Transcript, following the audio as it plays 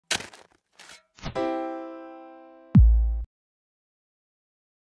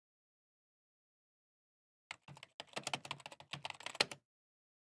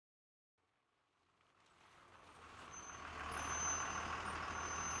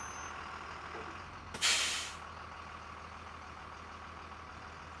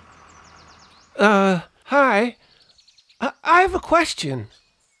Hi. I have a question.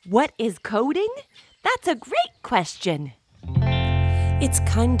 What is coding? That's a great question. It's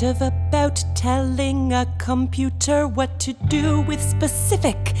kind of about telling a computer what to do with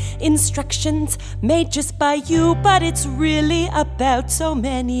specific instructions made just by you, but it's really about so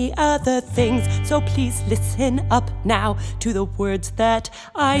many other things. So please listen up now to the words that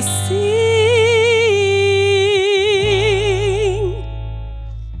I sing.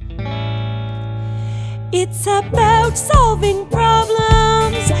 It's about solving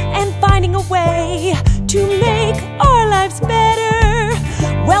problems and finding a way to make our lives better.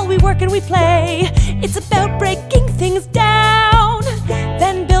 Well, we work and we play. It's about breaking things down,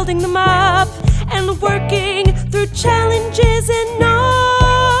 then building them up, and working through challenges and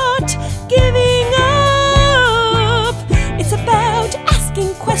not giving up. It's about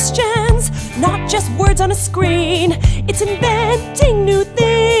asking questions, not just words on a screen. It's inventing new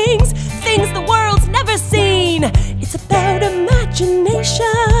things, things the world's never seen. It's about imagination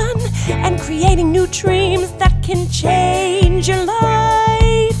and creating new dreams that can change your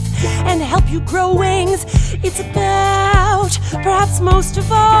life and help you grow wings. It's about, perhaps most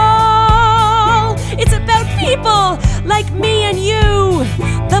of all, it's about people like me and you,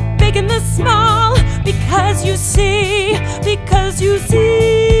 the big and the small, because you see,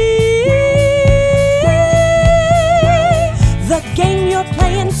 the game you're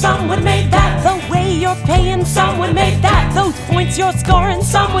playing, someone made that. The way you're paying, someone made that. Those points you're scoring,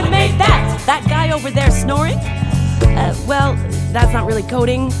 someone made that. That guy over there snoring? Well, that's not really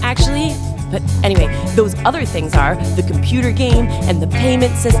coding, actually. But anyway, those other things are the computer game and the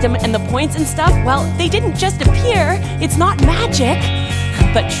payment system and the points and stuff. Well, they didn't just appear. It's not magic.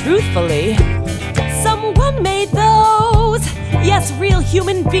 But truthfully, someone made those. Yes, real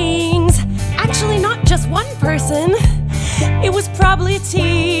human beings. Actually, not just one person. It was probably a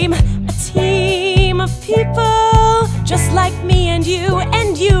team of people just like me and you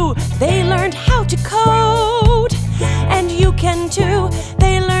and you. They learned how to code, and you can too.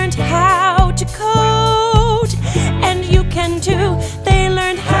 They learned how to code, and you can too. They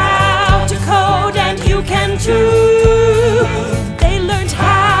learned how to code, and you can too. They learned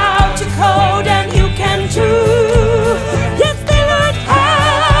how to code, and you can too. Yes, they learned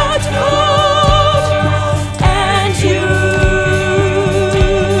how to code, and you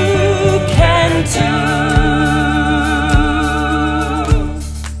can too.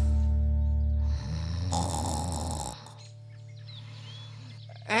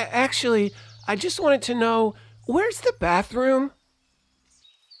 Actually, I just wanted to know, where's the bathroom?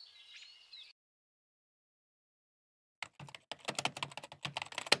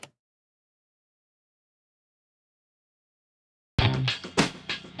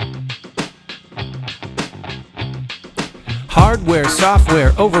 Hardware,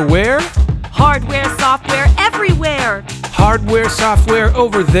 software, over where? Hardware, software, everywhere. Hardware, software,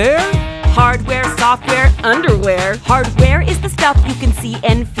 over there? Hardware, software, underwear. Hardware is the stuff you can see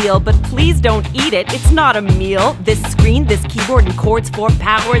and feel, but please don't eat it. It's not a meal. This screen, this keyboard and cords for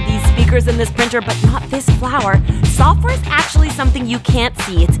power, these speakers and this printer, but not this flower. Software is actually something you can't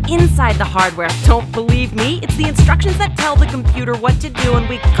see. It's inside the hardware. Don't believe me? It's the instructions that tell the computer what to do, and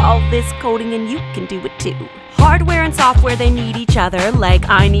we call this coding, and you can do it too. Hardware and software, they need each other, like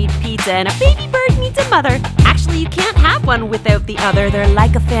I need pizza and a baby bird needs a mother. Actually, you can't have one without the other. They're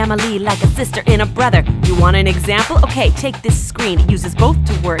like a family, like a sister and a brother. You want an example? Okay, take this screen. It uses both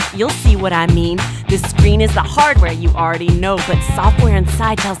to work. You'll see what I mean. This screen is the hardware you already know, but software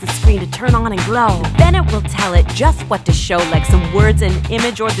inside tells the screen to turn on and glow. Then it will tell it just what to show, like some words and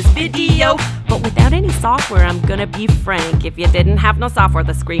image or this video. But without any software, I'm gonna be frank. If you didn't have no software,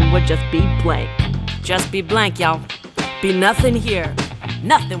 the screen would just be blank. Just be blank, y'all. Be nothing here.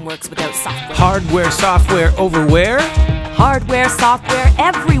 Nothing works without software. Hardware, software, over where? Hardware, software,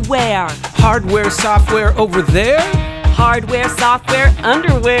 everywhere. Hardware, software, over there? Hardware, software,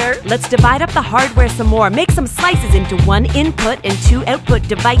 underwear. Let's divide up the hardware some more. Make some slices into one input and two output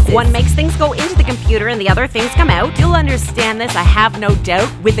devices. One makes things go into the computer and the other things come out. You'll understand this, I have no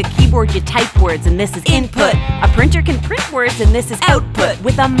doubt. With a keyboard you type words and this is input. A printer can print words and this is output.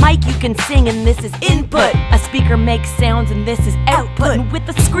 With a mic you can sing and this is input. A speaker makes sounds and this is output. And with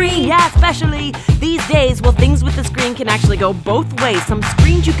the screen, yeah, especially these days, well, things with the screen can actually go both ways. Some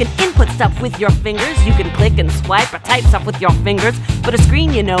screens you can input stuff with your fingers. You can click and swipe or type stuff with your fingers, but a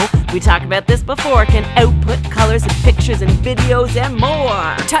screen, you know, we talked about this before, can output colors and pictures and videos and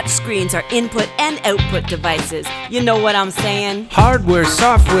more. Touch screens are input and output devices. You know what I'm saying? Hardware,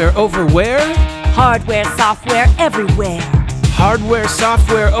 software, over where? Hardware, software, everywhere. Hardware,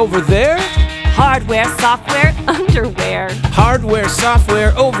 software, over there? Hardware, software, underwear. Hardware,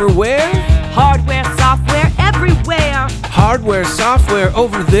 software, over where? Hardware, software, everywhere. Hardware, software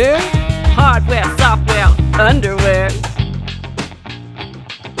over there? Hardware, software, underwear.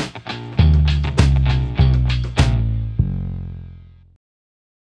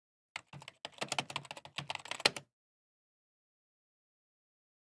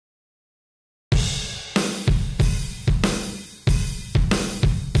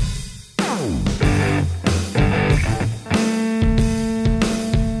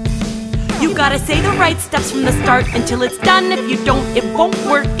 You gotta say the right steps from the start until it's done. If you don't, it won't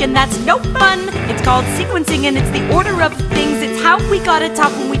work, and that's no fun. It's called sequencing, and it's the order of things. It's how we gotta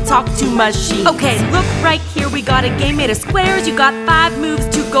talk when we talk to machines. Okay, look right here. We got a game made of squares. You got 5 moves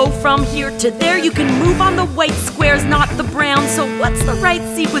to go from here to there. You can move on the white squares, not the brown. So what's the right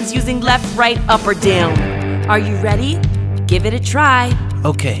sequence using left, right, up, or down? Are you ready? Give it a try.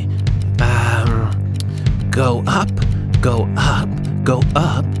 Okay. Go up, go up, go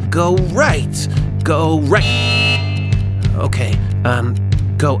up, go right, go right. Okay,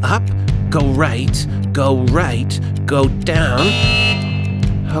 go up, go right, go down.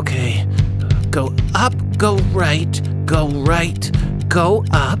 Okay, go up, go right, go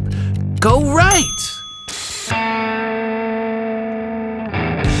up, go right.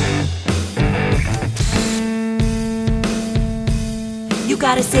 You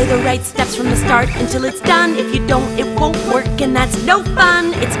gotta say the right steps from the start until it's done. If you don't, it won't work, and that's no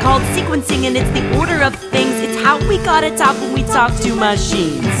fun. It's called sequencing, and it's the order of things. It's how we gotta talk when we talk to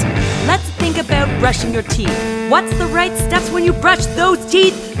machines. Let's think about brushing your teeth. What's the right steps when you brush those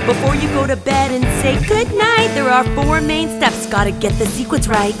teeth? Before you go to bed and say goodnight, there are 4 main steps. Gotta get the sequence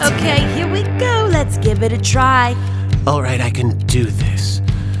right. Okay, here we go. Let's give it a try. All right, I can do this.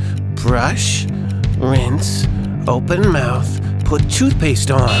 Brush, rinse, open mouth, put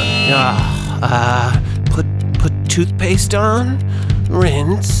toothpaste on. Put toothpaste on,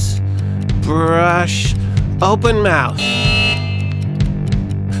 rinse, brush, open mouth.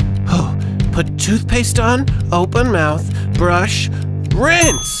 Oh, put toothpaste on, open mouth, brush,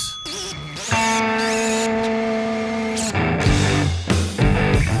 rinse.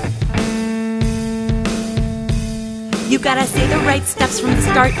 You gotta say the right steps from the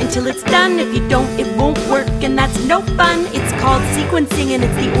start until it's done. If you don't, it won't work, and that's no fun. It's called sequencing, and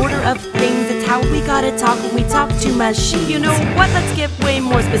it's the order of things. It's how we gotta talk when we talk to machines. You know what? Let's get way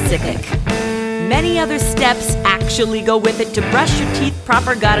more specific. Many other steps actually go with it. To brush your teeth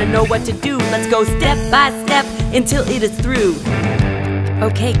proper, gotta know what to do. Let's go step by step until it is through.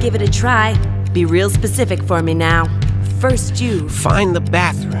 Okay, give it a try. Be real specific for me now. First you, Find the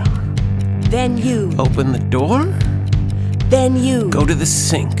bathroom. then you, Open the door. then you, Go to the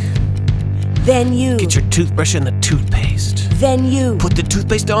sink. then you, Get your toothbrush and the toothpaste. then you, Put the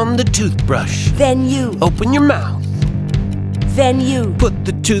toothpaste on the toothbrush. then you, Open your mouth. then you, Put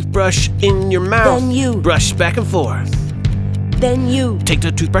the toothbrush in your mouth. Then you. Brush back and forth. then you, Take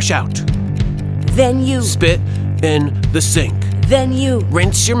the toothbrush out. then you, Spit in the sink. then you,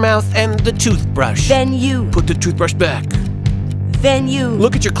 Rinse your mouth and the toothbrush. then you, Put the toothbrush back. then you.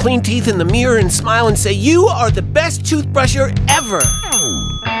 Look at your clean teeth in the mirror and smile and say, "You are the best toothbrusher ever."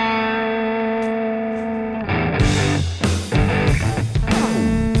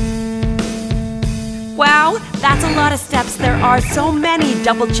 Wow, that's a lot of steps. There are so many.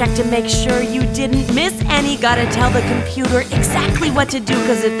 Double check to make sure you didn't miss any. Gotta tell the computer exactly what to do,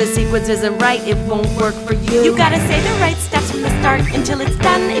 because if the sequence isn't right, it won't work for you. You gotta say the right steps from the start until it's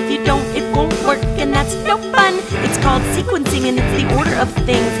done. If you don't, it won't work, and that's no fun. It's called sequencing, and it's the order of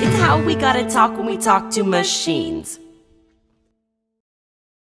things. It's how we gotta talk when we talk to machines.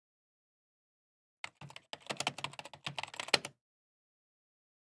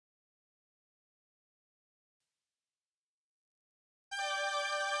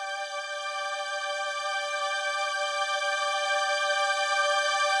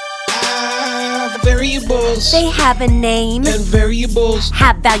 Variables. They have a name, And variables.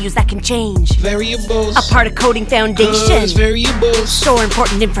 have values that can change. Variables. A part of coding foundation. 'Cause variables. Store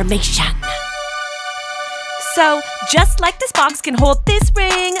important information. So, just like this box can hold this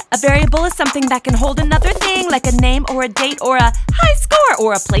ring, a variable is something that can hold another thing, like a name or a date or a high score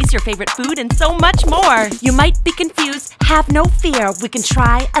or a place, your favorite food, and so much more. You might be confused, have no fear. We can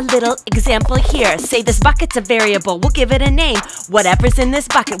try a little example here. Say this bucket's a variable, we'll give it a name. Whatever's in this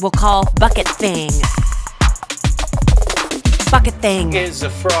bucket we'll call bucket thing. Bucket thing. Is a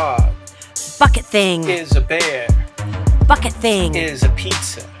frog. Bucket thing. Is a bear. Bucket thing. Is a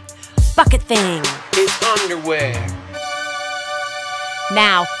pizza. Bucket thing. Is underwear.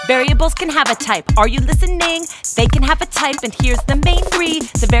 Now, variables can have a type. Are you listening? They can have a type, and here's the main three.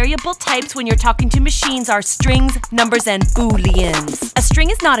 The variable types when you're talking to machines are strings, numbers, and booleans. A string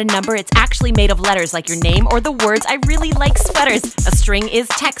is not a number, it's actually made of letters, like your name or the words, "I really like sweaters." A string is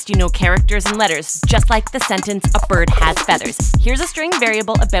text, you know, characters and letters, just like the sentence, "A bird has feathers." Here's a string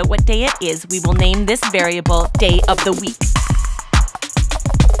variable about what day it is. We will name this variable day of the week.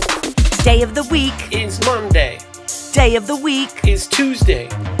 Day of the week is Monday. Day of the week Is Tuesday.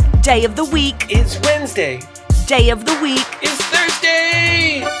 Day of the week Is Wednesday. Day of the week Is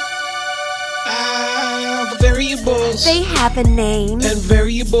Thursday. Variables. They have a name. And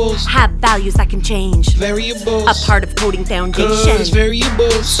variables. Have values that can change. Variables. A part of Coding Foundation.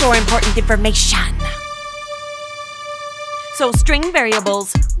 Variables. Store important information. So string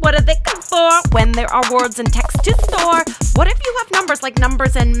variables, what are they good for? When there are words and text to store. What if you have numbers like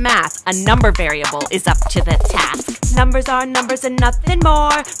numbers and math? A number variable is up to the task. Numbers are numbers and nothing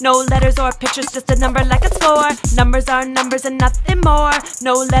more. No letters or pictures, just a number like a score. Numbers are numbers and nothing more.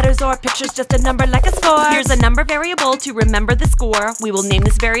 No letters or pictures, just a number like a score. Here's a number variable to remember the score. We will name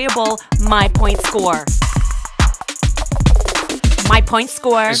this variable my point score. My point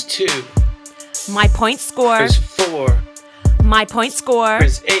score Is 2. My point score Is 4. My point score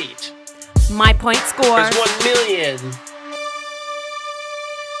Is 8. My point score Is 1,000,000.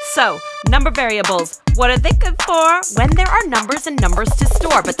 So, number variables, what are they good for? When there are numbers and numbers to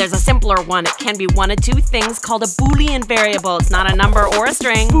store, but there's a simpler one. It can be one of two things called a Boolean variable. It's not a number or a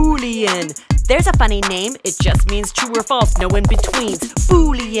string. Boolean. There's a funny name. It just means true or false, no in-betweens.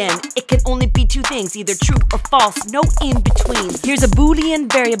 Boolean. It can only be two things, either true or false, no in-betweens. Here's a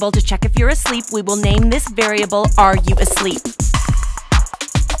Boolean variable to check if you're asleep. We will name this variable, are you asleep?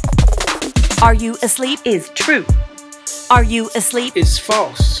 Are you asleep is true. Are you asleep Is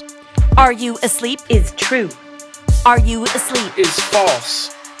false. Are you asleep is true. Are you asleep Is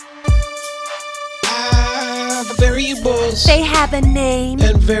false. Variables. They have a name.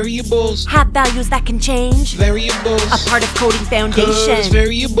 And variables. Have values that can change. Variables. A part of Coding Foundation.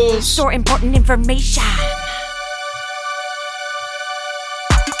 Variables. Store important information.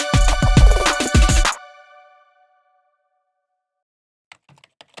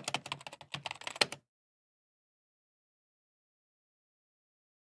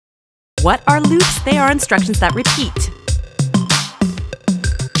 What are loops? They are instructions that repeat.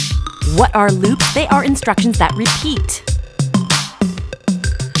 What are loops? They are instructions that repeat.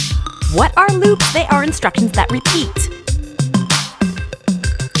 What are loops? They are instructions that repeat.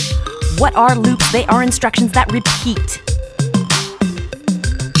 What are loops? They are instructions that repeat.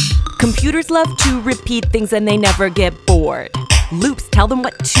 Computers love to repeat things and they never get bored. Loops tell them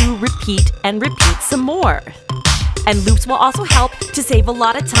what to repeat and repeat some more. And loops will also help to save a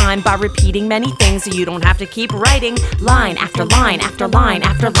lot of time by repeating many things so you don't have to keep writing line after line after line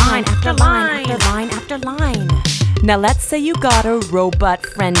after line after line after line after line. Now let's say you got a robot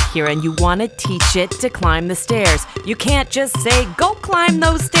friend here and you want to teach it to climb the stairs. You can't just say, go climb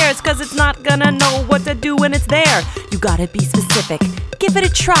those stairs, cause it's not gonna know what to do when it's there. You gotta be specific. Give it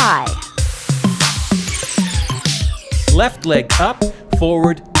a try. Left leg up,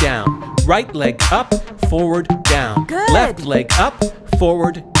 forward, down. Right leg up, forward, down. Good. Left leg up,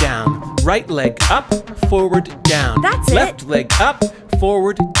 forward, down. Right leg up, forward, down. That's it. Left leg up,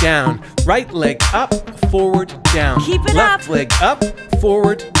 forward, down. Right leg up, forward, down. Keep it Left up. leg up,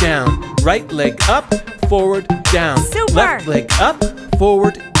 forward, down. Right leg up, forward, down. Super. Left leg up,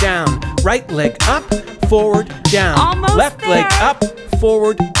 forward, down. Right leg up, forward, down. Almost Left leg there. up,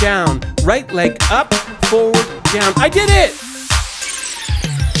 forward, down. Right leg up, forward, down. I did it!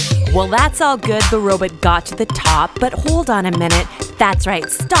 Well, that's all good. The robot got to the top, but hold on a minute. That's right,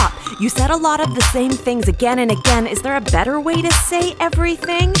 stop. You said a lot of the same things again and again. Is there a better way to say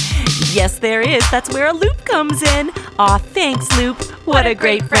everything? Yes, there is. That's where a loop comes in. Aw, thanks, Loop. What a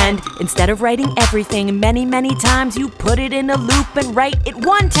great friend. Instead of writing everything many, many times, you put it in a loop and write it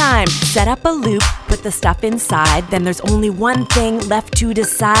one time. Set up a loop, put the stuff inside, then there's only one thing left to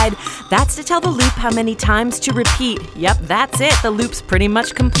decide. That's to tell the loop how many times to repeat. Yep, that's it. The loop's pretty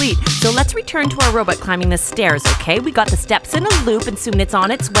much complete. So let's return to our robot climbing the stairs, okay? We got the steps in a loop and soon it's on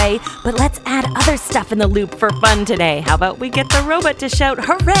its way. But let's add other stuff in the loop for fun today. How about we get the robot to shout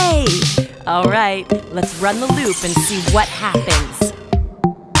hooray? All right, let's run the loop and see what happens.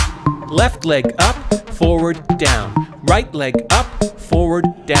 Left leg up, forward, down. Right leg up, forward,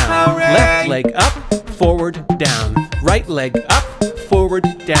 down. Hooray! Left leg up, forward, down. Right leg up, forward,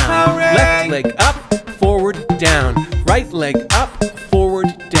 down. Hooray! Left leg up, forward, down. Right leg up, forward,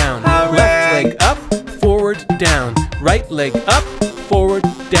 down. Hooray! Left leg up, forward, down. Right leg up, forward,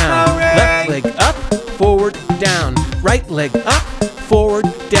 down. Hooray! Left leg up, forward, down. Right leg up, forward,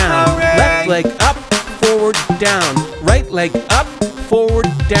 forward,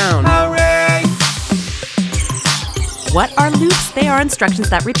 down. Hooray! What are loops? They are instructions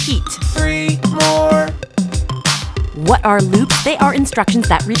that repeat. 3 more. What are loops? They are instructions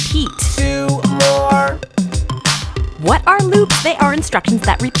that repeat. 2 more. What are loops? They are instructions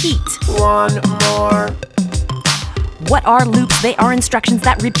that repeat. 1 more. What are loops? They are instructions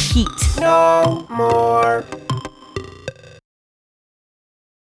that repeat. No more.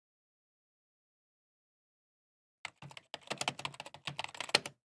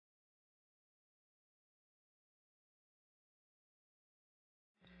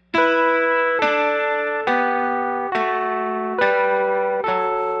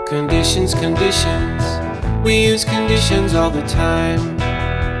 Conditions, conditions. We use conditions all the time.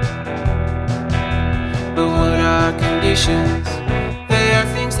 But what are conditions? They are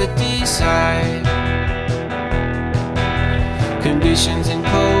things that decide. Conditions in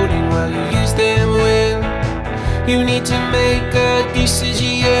coding, well, you use them when you need to make a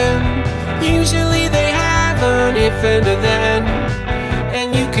decision. Usually they have an if and a then,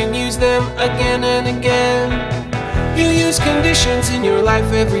 and you can use them again and again. You use conditions in your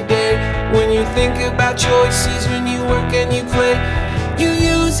life every day. When you think about choices, when you work and you play, you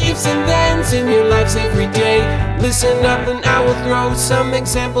use ifs and thens in your lives every day. Listen up and I will throw some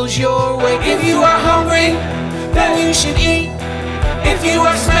examples your way. If you are hungry, then you should eat. If you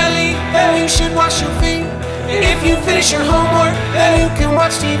are smelly, then you should wash your feet. If you finish your homework, then you can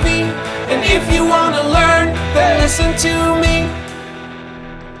watch TV. And if you want to learn, then listen to me.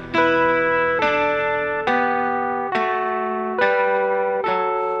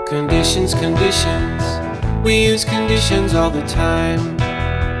 Conditions, conditions. We use conditions all the time.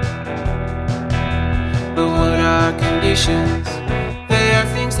 But what are conditions? They are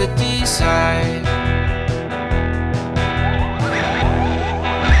things that decide.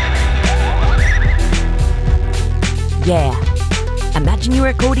 Yeah. Imagine you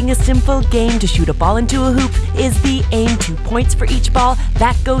are coding a simple game. To shoot a ball into a hoop is the aim. 2 points for each ball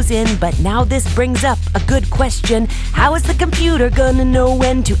that goes in. But now this brings up a good question. How is the computer gonna know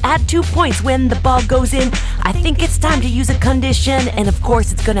when to add 2 points when the ball goes in? I think it's time to use a condition, and of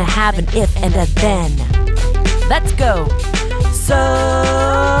course it's gonna have an if and a then. Let's go. So,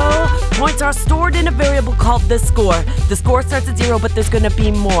 points are stored in a variable called the score. The score starts at 0, but there's gonna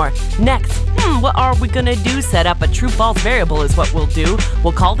be more. Next, what are we gonna do? Set up a true-false variable is what we'll do.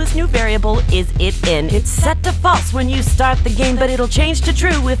 We'll call this new variable is it in. It's set to false when you start the game, but it'll change to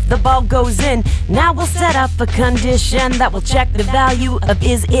true if the ball goes in. Now we'll set up a condition that will check the value of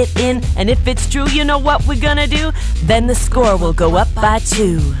is it in. And if it's true, you know what we're gonna do? Then the score will go up by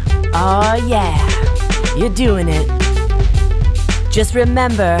 2. Oh yeah, you're doing it. Just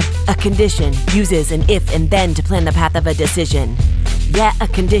remember, a condition uses an if and then to plan the path of a decision. Yeah, a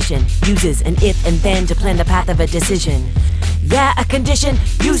condition uses an if and then to plan the path of a decision. Yeah, a condition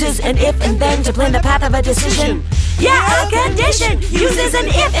uses an if and then to plan the path of a decision. Yeah, a condition uses an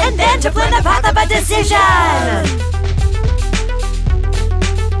if and then to plan the path of a decision.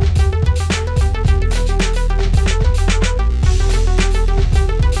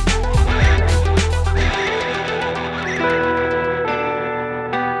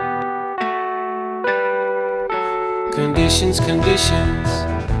 Conditions, conditions.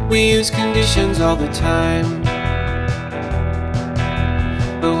 We use conditions all the time.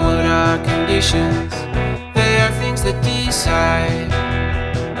 But what are conditions? They are things that decide.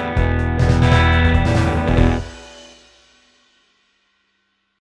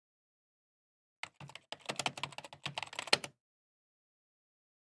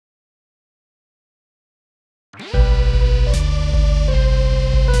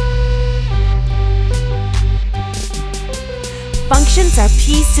 Functions are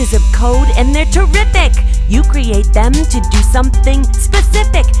pieces of code and they're terrific. You create them to do something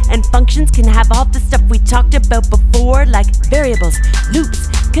specific. And functions can have all the stuff we talked about before, like variables, loops,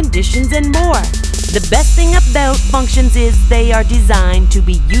 conditions, and more. The best thing about functions is they are designed to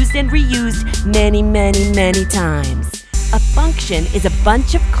be used and reused many, many, many times. A function is a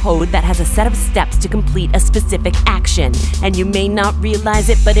bunch of code that has a set of steps to complete a specific action. And you may not realize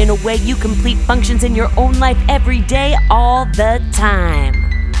it, but in a way you complete functions in your own life every day, all the time.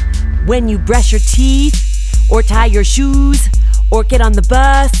 When you brush your teeth, or tie your shoes, or get on the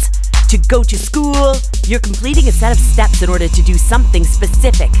bus to go to school, you're completing a set of steps in order to do something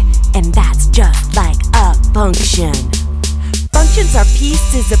specific. And that's just like a function. Functions are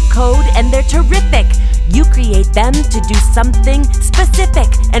pieces of code and they're terrific. You create them to do something specific.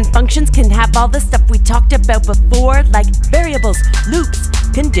 And functions can have all the stuff we talked about before, like variables, loops,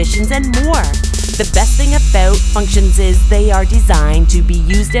 conditions, and more. The best thing about functions is they are designed to be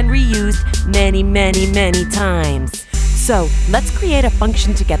used and reused many, many, many times. So, let's create a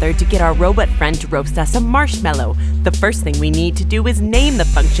function together to get our robot friend to roast us a marshmallow. The first thing we need to do is name the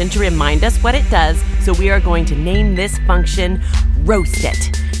function to remind us what it does, so we are going to name this function Roast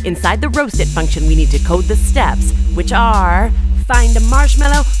It. Inside the Roast It function, we need to code the steps, which are: find a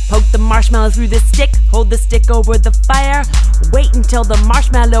marshmallow, poke the marshmallow through the stick, hold the stick over the fire, wait until the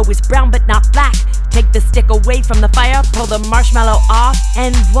marshmallow is brown but not black, take the stick away from the fire, pull the marshmallow off,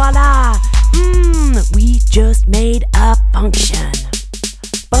 and voila! We just made a function.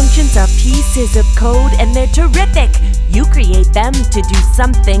 Functions are pieces of code and they're terrific. You create them to do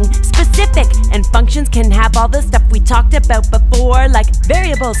something specific, and functions can have all the stuff we talked about before, like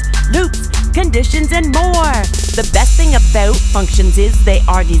variables, loops, conditions, and more. The best thing about functions is they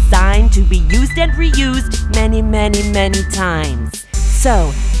are designed to be used and reused many, many, many times.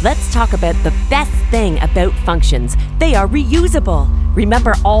 So, let's talk about the best thing about functions. They are reusable.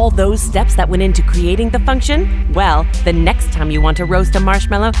 Remember all those steps that went into creating the function? Well, the next time you want to roast a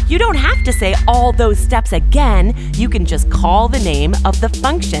marshmallow, you don't have to say all those steps again. You can just call the name of the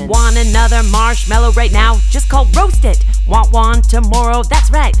function. Want another marshmallow right now? Just call Roast It. Want one tomorrow?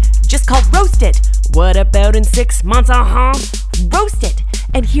 That's right. Just call Roast It. What about in 6 months? Roast It.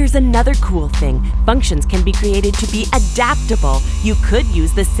 And here's another cool thing. Functions can be created to be adaptable. You could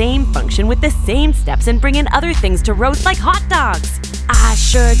use the same function with the same steps and bring in other things to roast, like hot dogs. I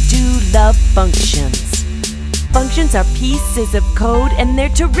sure do love functions. Functions are pieces of code and they're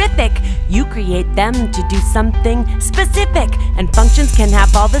terrific. You create them to do something specific, and functions can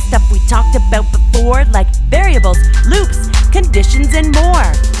have all the stuff we talked about before, like variables, loops, conditions, and more.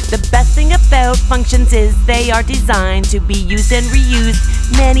 The best thing about functions is they are designed to be used and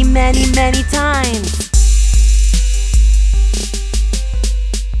reused many, many, many times.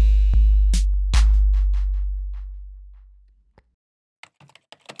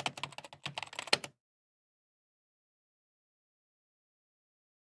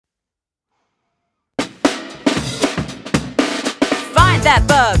 Find that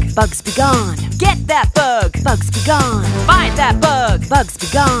bug! Bugs be gone! Get that bug! Bugs be gone! Find that bug! Bugs be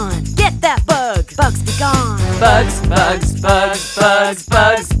gone! Get that bug! Bugs be gone! Bugs, bugs, bugs, bugs,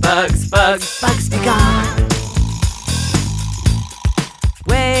 bugs, bugs, bugs. Bugs be gone!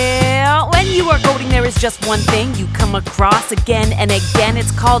 Well, when you are coding, there is just one thing you come across again and again.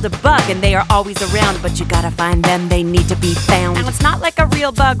 It's called a bug, and they are always around, but you gotta find them, they need to be found. Now, it's not like a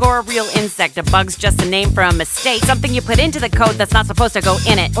real bug or a real insect. A bug's just a name for a mistake, something you put into the code that's not supposed to go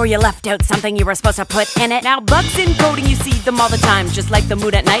in it, or you left out something you were supposed to put in it. Now, bugs in coding, you see them all the time, just like the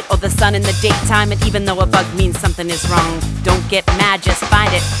moon at night or the sun in the daytime. And even though a bug means something is wrong, don't get mad, just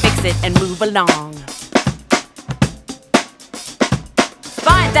find it, fix it, and move along.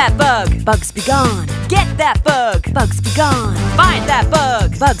 Find that bug! Bugs be gone! Get that bug! Bugs be gone! Find that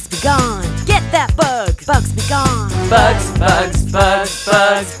bug! Bugs be gone! Get that bug! Bugs be gone! Bugs, bugs, bugs,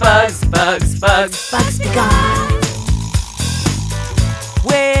 bugs, bugs, bugs, bugs. Bugs be gone!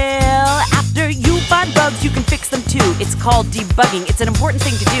 Well, after you find bugs, you can fix them too. It's called debugging. It's an important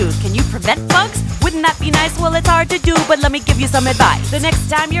thing to do. Can you prevent bugs? Wouldn't that be nice? Well, it's hard to do, but let me give you some advice. The next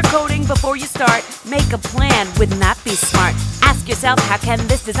time you're coding, before you start, make a plan. Wouldn't that be smart? Ask yourself, how can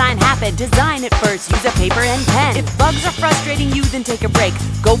this design happen? Design it first, use a paper and pen. If bugs are frustrating you, then take a break.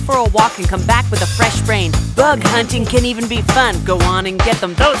 Go for a walk and come back with a fresh brain. Bug hunting can even be fun. Go on and get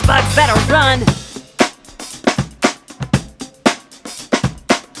them. Those bugs better run.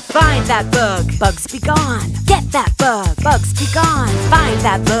 Find that bug, bugs be gone. Get that bug, bugs be gone. Find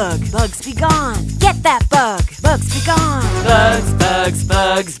that bug, bugs be gone. Get that bug, bugs be gone. Bugs, bugs,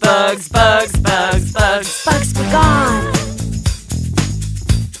 bugs, bugs, bugs, bugs, bugs. Bugs be gone.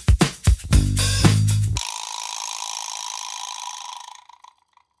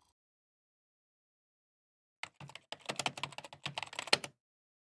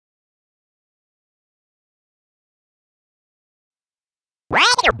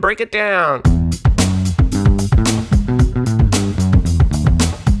 Break it down.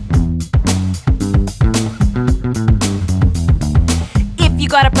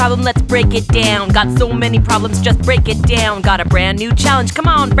 Got a problem, let's break it down. Got so many problems, just break it down. Got a brand new challenge, come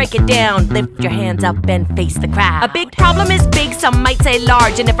on, break it down. Lift your hands up and face the crowd. A big problem is big, some might say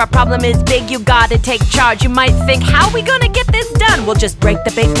large. And if a problem is big, you gotta take charge. You might think, how are we gonna get this done? We'll just break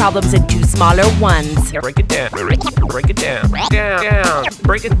the big problems into smaller ones. Break it down, break it down, down,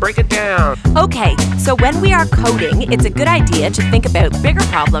 break it down. Okay, so when we are coding, it's a good idea to think about bigger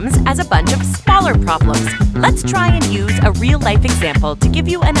problems as a bunch of smaller problems. Let's try and use a real-life example to give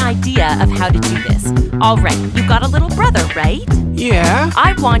you an idea of how to do this. All right, you got a little brother, right? Yeah.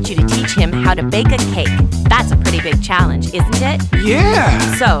 I want you to teach him how to bake a cake. That's a pretty big challenge, isn't it?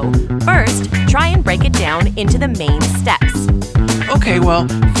 Yeah. So, first, try and break it down into the main steps. Okay, well,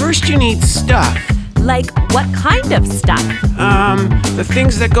 first you need stuff. Like what kind of stuff? The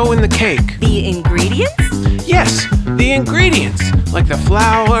things that go in the cake. The ingredients? Yes, the ingredients, like the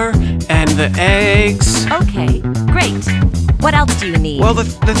flour and the eggs. Okay, great. What else do you need? Well,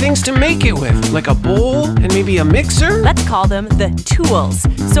 the things to make it with, like a bowl and maybe a mixer. Let's call them the tools.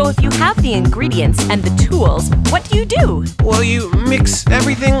 So if you have the ingredients and the tools, what do? Well, you mix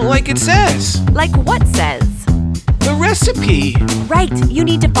everything like it says. Like what says? The recipe. Right, you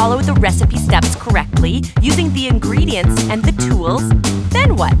need to follow the recipe steps correctly, using the ingredients and the tools.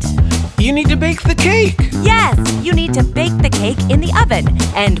 Then what? You need to bake the cake. Yes, you need to bake the cake in the oven.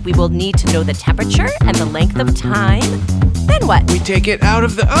 And we will need to know the temperature and the length of time. Then what? We take it out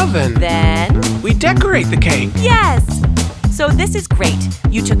of the oven. Then? We decorate the cake. Yes! So this is great.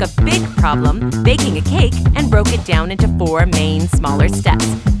 You took a big problem, baking a cake, and broke it down into 4 main smaller steps.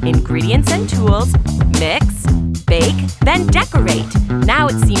 Ingredients and tools, mix, bake, then decorate. Now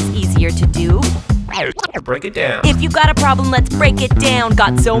it seems easier to do. Break it down. If you got a problem, let's break it down.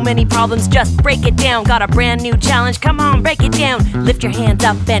 Got so many problems, just break it down. Got a brand new challenge, come on, break it down. Lift your hands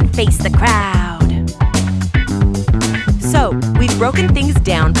up and face the crowd. So, we've broken things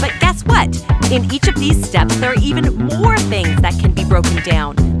down, but guess what? In each of these steps, there are even more things that can be broken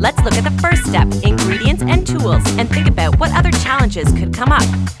down. Let's look at the first step, ingredients and tools, and think about what other challenges could come up.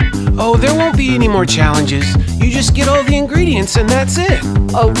 Oh, there won't be any more challenges. You just get all the ingredients and that's it.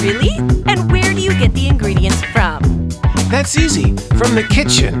 Oh, really? And where do you get the ingredients from? That's easy. From the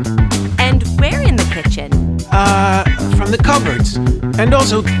kitchen. And where in the kitchen? From the cupboards. And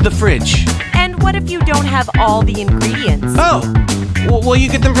also the fridge. And what if you don't have all the ingredients? Oh, well, you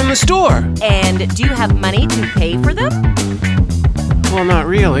get them from the store. And do you have money to pay for them? Well, not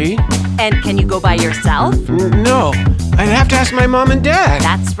really. And can you go by yourself? No, I'd have to ask my mom and dad.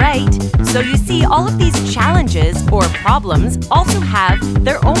 That's right. So you see, all of these challenges or problems also have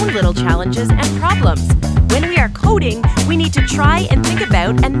their own little challenges and problems. When we are coding, we need to try and think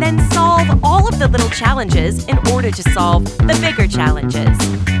about and then solve all of the little challenges in order to solve the bigger challenges.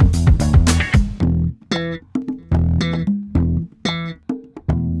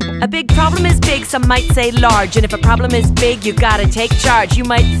 A big problem is big, some might say large. And if a problem is big, you gotta take charge. You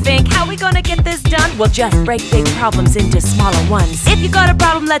might think, how are we gonna get this done? Well, just break big problems into smaller ones. If you got a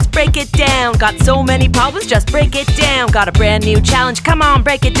problem, let's break it down. Got so many problems, just break it down. Got a brand new challenge, come on,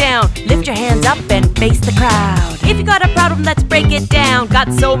 break it down. Lift your hands up and face the crowd. If you got a problem, let's break it down.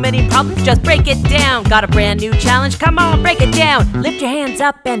 Got so many problems, just break it down. Got a brand new challenge, come on, break it down. Lift your hands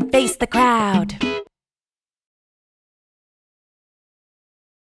up and face the crowd.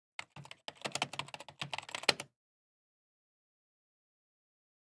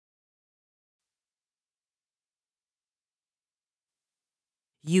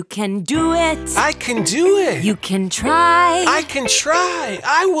 You can do it. I can do it. You can try. I can try.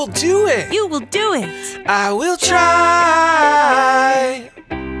 I will do it. You will do it. I will try.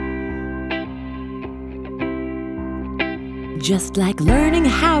 Just like learning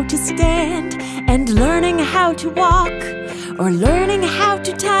how to stand and learning how to walk, or learning how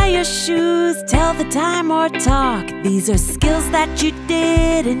to tie your shoes, tell the time or talk. These are skills that you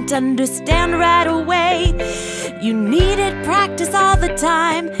didn't understand right away. You needed practice all the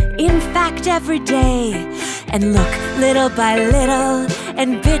time, in fact every day. And look, little by little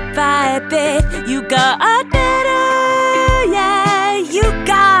and bit by bit, you got better, yeah, you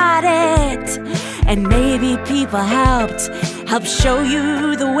got it. And maybe people helped show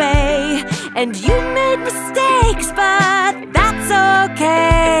you the way. And you made mistakes, but that's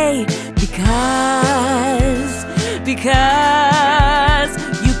okay. Because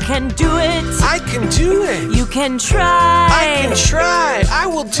you can do it. I can do it. You can try. I can try. I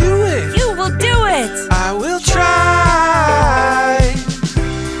will do it. You will do it. I will try.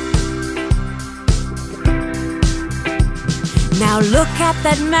 Now look at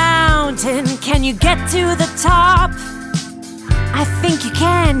that mountain. Can you get to the top? I think you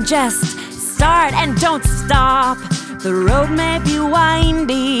can. Just start and don't stop. The road may be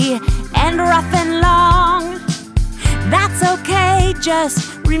windy and rough and long. That's okay,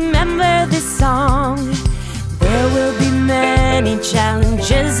 just remember this song. There will be many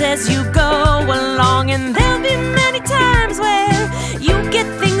challenges as you go along, and there'll be many times where you get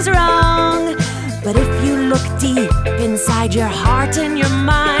things wrong. But if you look deep inside your heart and your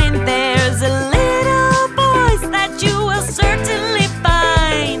mind, there's a little voice that you will certainly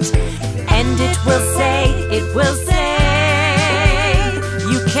find. And it will say,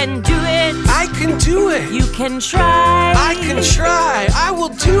 can do it. I can do it. You can try. I can try. I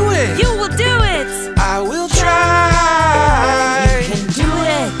will do it. You will do it. I will try. You can do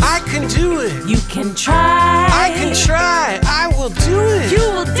it. I can do it. You can try. I can try. I will do it. You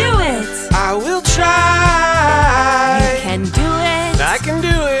will do it. I will try. You can do it. I can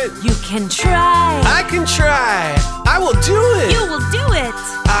do it. You can try. I can try. I will do it. You will do it.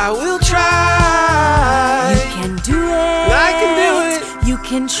 I will try. You can do it. I can do it. You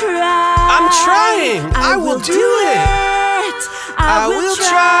can try. I'm trying. I will do it. I will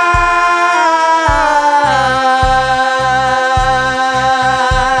try.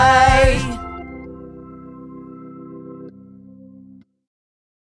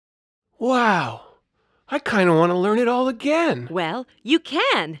 Wow. I kind of want to learn it all again. Well, you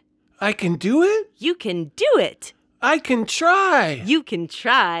can. I can do it. You can do it. I can try. You can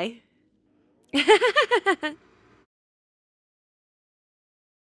try.